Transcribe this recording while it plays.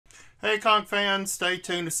Hey comic fans, stay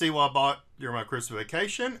tuned to see what I bought during my Christmas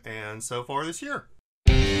vacation and so far this year.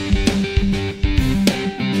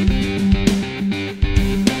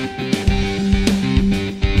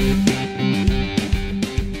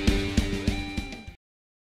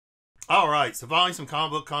 Alright, so finally some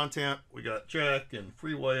comic book content. We got Jack and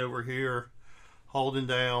Freeway over here holding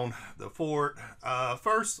down the fort.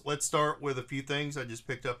 First, let's start with a few things I just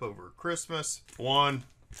picked up over Christmas. One,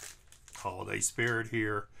 holiday spirit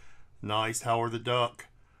here. Nice Howard the Duck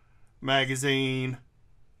magazine.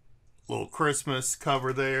 Little Christmas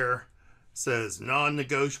cover there. Says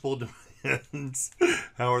non-negotiable demands.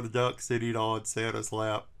 Howard the Duck sitting on Santa's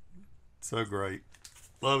lap. So great.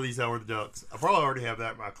 Love these Howard the Ducks. I probably already have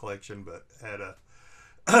that in my collection, but had a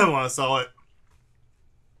when I saw it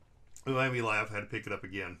made me laugh. I had to pick it up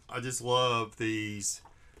again. I just love these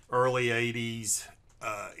early 80s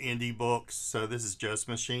indie books. So this is Just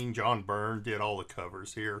Machine. John Byrne did all the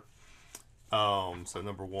covers here. So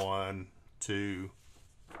number 1, 2,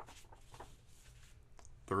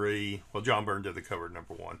 3. Well, John Byrne did the cover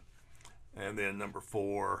number 1. And then number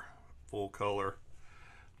 4, full color.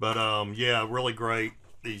 But yeah, really great.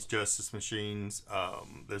 These Justice Machines.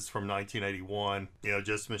 This is from 1981. You know,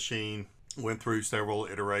 Justice Machine went through several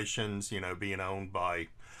iterations, you know, being owned by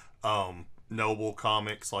Noble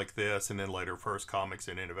Comics like this, and then later First Comics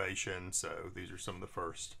and Innovation. So these are some of the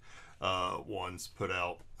first ones put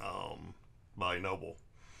out by Noble.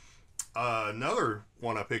 Another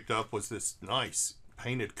one I picked up was this nice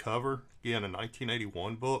painted cover. Again, a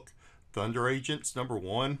 1981 book. Thunder Agents number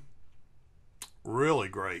 1. Really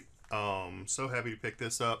great. So happy to pick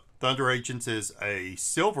this up. Thunder Agents is a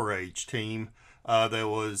Silver Age team that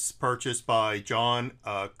was purchased by John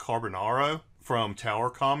Carbonaro from Tower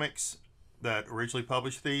Comics that originally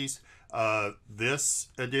published these. This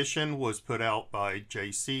edition was put out by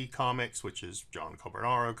JC Comics, which is John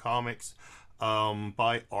Carbonaro Comics,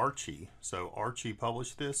 by Archie. So Archie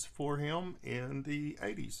published this for him in the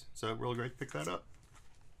 80s. So really great to pick that up.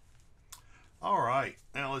 Alright,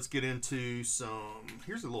 now let's get into some,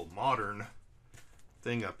 here's a little modern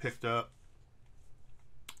thing I picked up.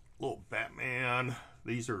 Little Batman.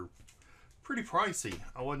 These are pretty pricey.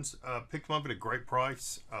 I wouldn't picked them up at a great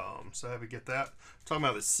price, so happy to get that. Talking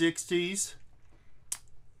about the 60s.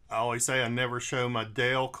 I always say I never show my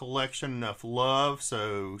Dale collection enough love,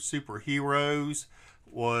 so Superheroes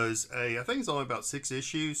was I think it's only about 6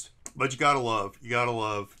 issues, but you gotta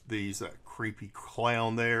love these, that creepy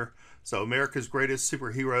clown there. So America's Greatest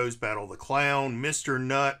Superheroes Battle the Clown, Mr.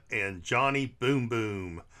 Nut, and Johnny Boom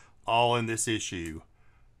Boom, all in this issue.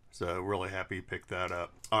 So really happy to pick that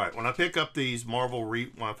up. All right, when I pick up these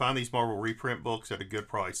when I find these Marvel reprint books at a good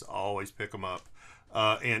price, I always pick them up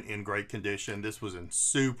and in great condition. This was in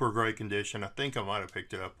super great condition. I think I might have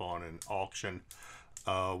picked it up on an auction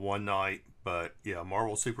one night, but yeah,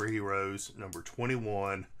 Marvel Superheroes number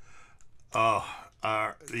 21. You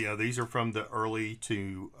know, these are from the early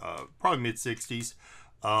to probably mid 60s.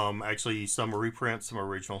 Actually, some are reprints, some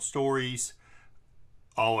original stories.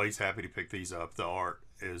 Always happy to pick these up. The art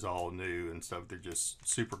is all new and stuff. They're just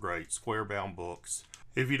super great square bound books.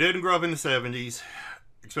 If you didn't grow up in the 70s,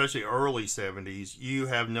 especially early 70s, you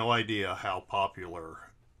have no idea how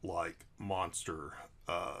popular like monster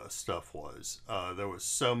stuff was. There was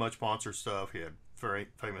so much monster stuff. You had very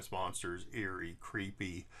famous monsters, eerie,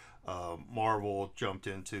 creepy. Marvel jumped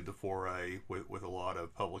into the foray with a lot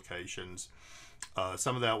of publications.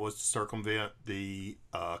 Some of that was to circumvent the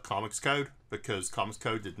Comics Code, because Comics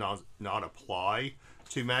Code did not apply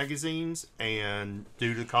to magazines, and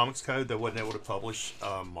due to the Comics Code they wasn't able to publish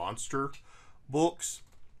monster books,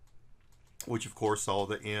 which of course saw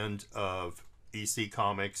the end of EC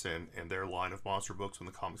Comics and their line of monster books when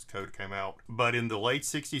the Comics Code came out. But in the late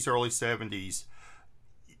 60s, early 70s,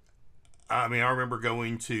 I mean, I remember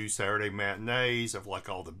going to Saturday matinees of like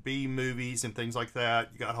all the B movies and things like that.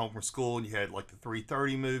 You got home from school and you had like the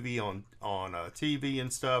 3:30 movie on TV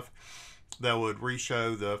and stuff that would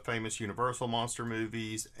reshow the famous Universal monster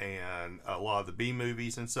movies and a lot of the B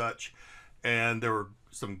movies and such. And there were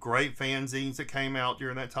some great fanzines that came out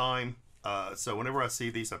during that time. So whenever I see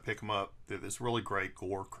these, I pick them up. They're this really great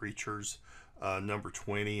Gore Creatures. Number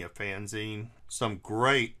 20, a fanzine. Some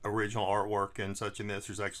great original artwork and such in this.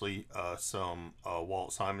 There's actually some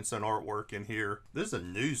Walt Simonson artwork in here. This is a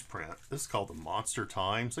newsprint. This is called the Monster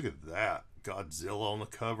Times. Look at that. Godzilla on the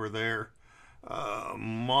cover there.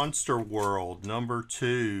 Monster World number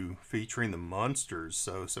 2, featuring the Munsters.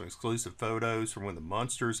 So some exclusive photos from when the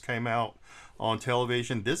Munsters came out on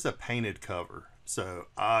television. This is a painted cover. So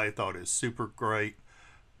I thought it was super great.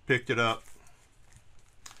 Picked it up.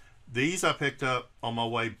 These I picked up on my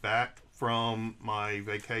way back from my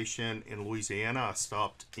vacation in Louisiana. I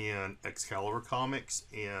stopped in Excalibur Comics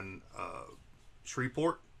in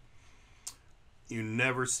Shreveport. You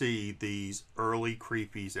never see these early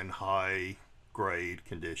creepies in high grade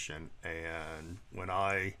condition, and when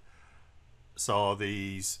I saw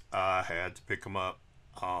these, I had to pick them up.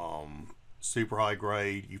 Super high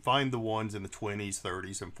grade. You find the ones in the 20s,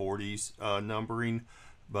 30s, and 40s numbering,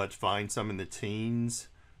 but find some in the teens.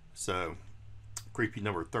 So, creepy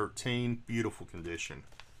number 13, beautiful condition.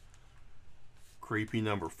 Creepy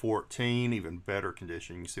number 14, even better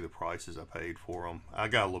condition. You can see the prices I paid for them. I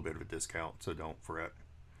got a little bit of a discount, so don't fret.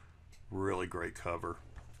 Really great cover.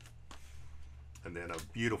 And then a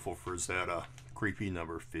beautiful Frazetta, creepy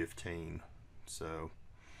number 15. So,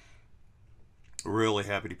 really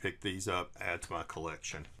happy to pick these up, add to my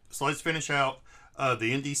collection. So let's finish out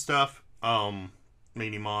the indie stuff,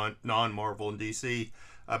 meaning non-Marvel and DC.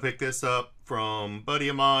 I picked this up from a buddy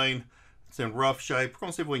of mine. It's in rough shape. We're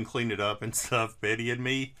going to see if we can clean it up and stuff. Betty and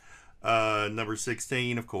Me. Number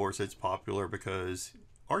 16, of course, it's popular because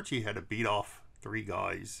Archie had to beat off 3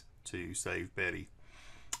 guys to save Betty.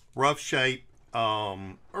 Rough shape.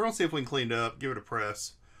 We're going to see if we can clean it up, give it a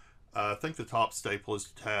press. I think the top staple is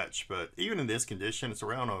detached, but even in this condition, it's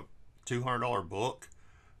around a $200 book.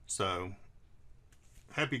 So,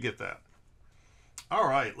 happy to get that. All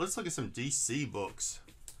right, let's look at some DC books.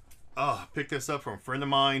 Picked this up from a friend of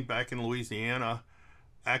mine back in Louisiana.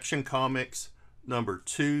 Action Comics number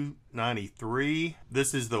 293.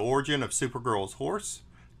 This is the origin of Supergirl's horse,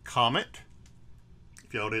 Comet.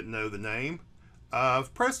 If y'all didn't know the name.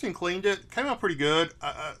 I've pressed and cleaned it. Came out pretty good.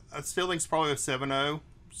 I still think it's probably a 7.0.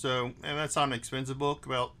 So, and that's not an expensive book,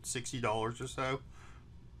 about $60 or so.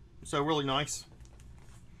 So, really nice.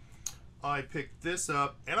 I picked this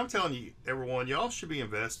up, and I'm telling you, everyone, y'all should be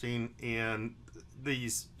investing in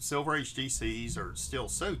these Silver Age DCs. Are still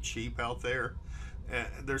so cheap out there.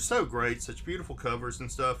 They're so great, such beautiful covers and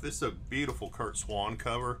stuff. This is a beautiful Kurt Swan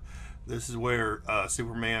cover. This is where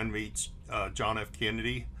Superman meets John F.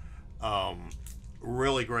 Kennedy.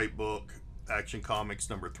 Really great book. Action Comics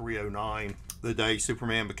number 309. The day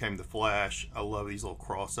Superman became the Flash. I love these little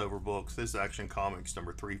crossover books. This is Action Comics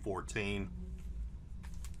number 314.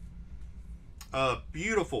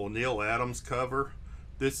 Beautiful Neil Adams cover.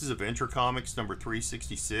 This is Adventure Comics number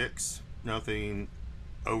 366. Nothing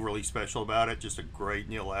overly special about it. Just a great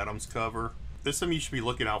Neil Adams cover. This is something you should be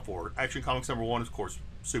looking out for. Action Comics number 1 is, of course,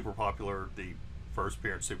 super popular. The first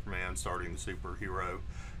appearance of Superman starting the superhero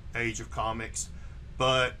age of comics.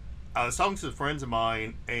 But I was talking to some friends of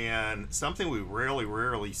mine, and something we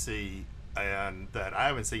rarely see, and that I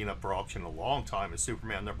haven't seen up for auction in a long time, is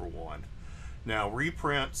Superman number 1. Now,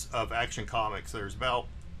 reprints of Action Comics, there's about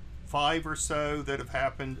 5 or so that have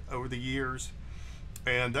happened over the years,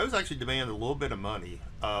 and those actually demand a little bit of money.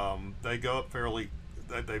 They go up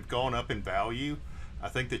they've gone up in value. I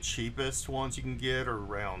think the cheapest ones you can get are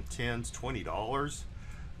around $10 to $20.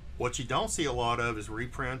 What you don't see a lot of is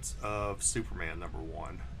reprints of Superman number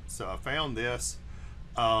 1. So I found this.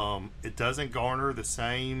 It doesn't garner the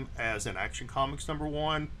same as an Action Comics number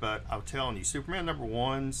 1, but I'm telling you, Superman number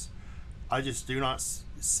 1s, I just do not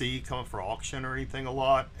see coming for auction or anything a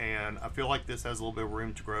lot, and I feel like this has a little bit of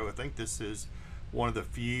room to grow. I think this is one of the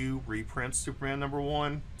few reprints Superman number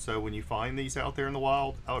 1, so when you find these out there in the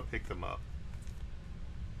wild, I would pick them up.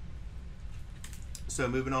 So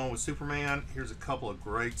moving on with Superman, here's a couple of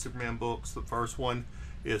great Superman books. The first one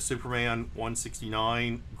is Superman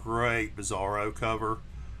 169, great Bizarro cover.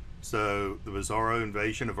 So the Bizarro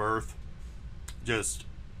invasion of Earth, just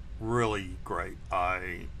really great.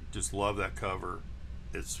 I just love that cover.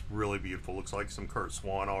 It's really beautiful. Looks like some Kurt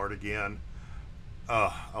Swan art again.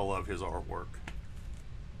 I love his artwork.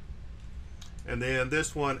 And then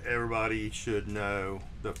this one, everybody should know,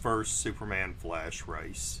 the first Superman Flash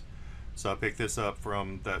race. So I picked this up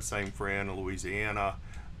from that same friend in Louisiana.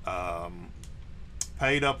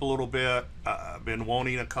 Paid up a little bit. I've been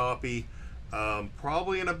wanting a copy.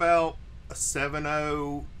 Probably in about a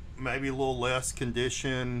 7.0, maybe a little less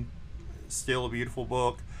condition. Still a beautiful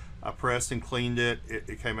book. I pressed and cleaned it.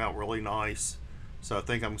 It came out really nice. So I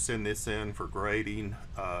think I'm sending this in for grading.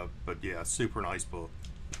 But yeah, super nice book.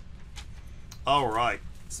 All right,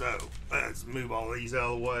 so let's move all these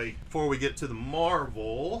out of the way. Before we get to the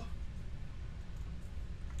Marvel,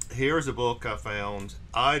 here's a book I found.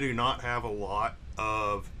 I do not have a lot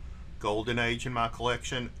of Golden Age in my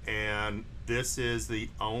collection, and this is the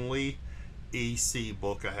only EC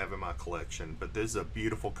book I have in my collection. But this is a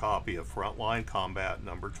beautiful copy of Frontline Combat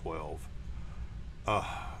number 12.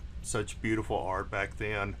 Such beautiful art back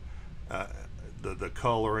then. The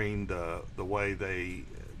coloring, the way they,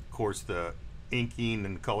 of course, the inking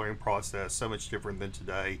and coloring process so much different than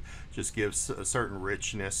today. Just gives a certain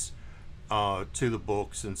richness to the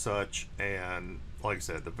books and such. And like I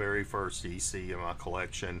said, the very first EC in my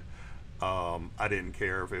collection, I didn't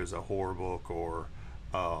care if it was a horror book or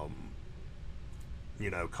you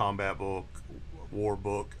know, combat book, war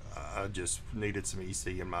book. I just needed some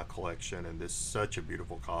EC in my collection, and this is such a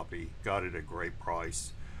beautiful copy. Got it at a great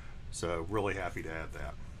price, so really happy to add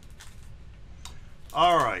that.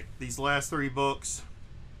 All right, these last 3 books,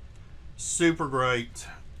 super great.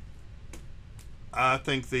 I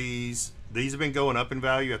think these have been going up in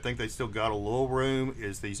value. I think they still got a little room.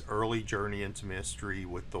 Is these early Journey into Mystery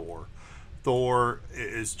with Thor. Thor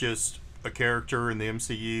is just a character in the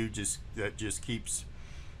MCU that just keeps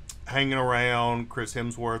hanging around. Chris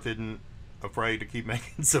Hemsworth isn't afraid to keep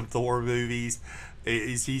making some Thor movies.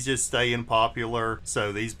 He's just staying popular.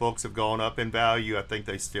 So these books have gone up in value. I think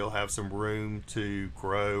they still have some room to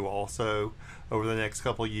grow also over the next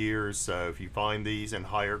couple of years. So if you find these in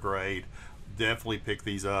higher grade, definitely pick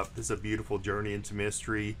these up. This is a beautiful Journey into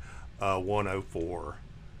Mystery 104.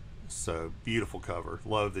 So beautiful cover.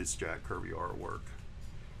 Love this Jack Kirby artwork.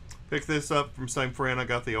 Pick this up from same friend. I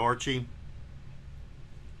got the Archie.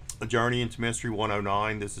 A Journey into Mystery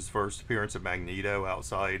 109. This is first appearance of Magneto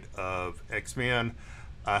outside of X-Men.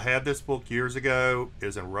 I had this book years ago. It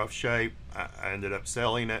was in rough shape. I ended up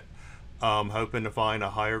selling it, hoping to find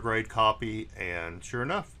a higher grade copy, and sure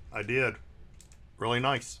enough, I did. Really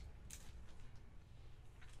nice.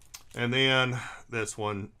 And then this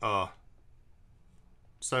one,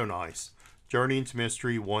 so nice. Journey into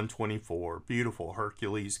Mystery 124. Beautiful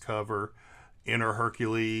Hercules cover. Inner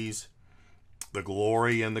Hercules. The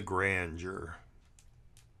glory and the grandeur.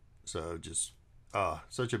 So just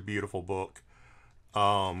such a beautiful book.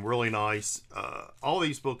 Really nice. All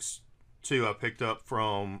these books too I picked up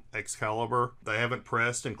from Excalibur. They haven't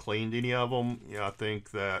pressed and cleaned any of them. You know, I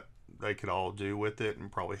think that they could all do with it and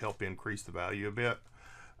probably help increase the value a bit.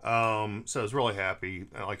 So I was really happy.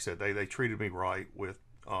 Like I said, they treated me right with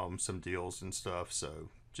some deals and stuff. So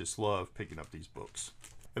just love picking up these books.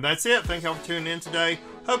 And that's it. Thank y'all for tuning in today.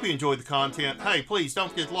 Hope you enjoyed the content. Hey, please don't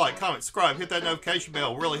forget to like, comment, subscribe, hit that notification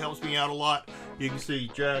bell. It really helps me out a lot. You can see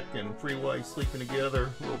Jack and Freeway sleeping together,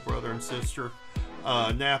 little brother and sister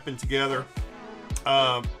napping together.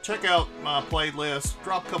 Check out my playlist.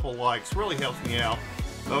 Drop a couple likes. Really helps me out.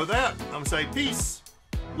 So with that, I'm going to say peace,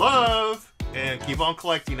 love, and keep on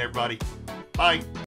collecting, everybody. Bye.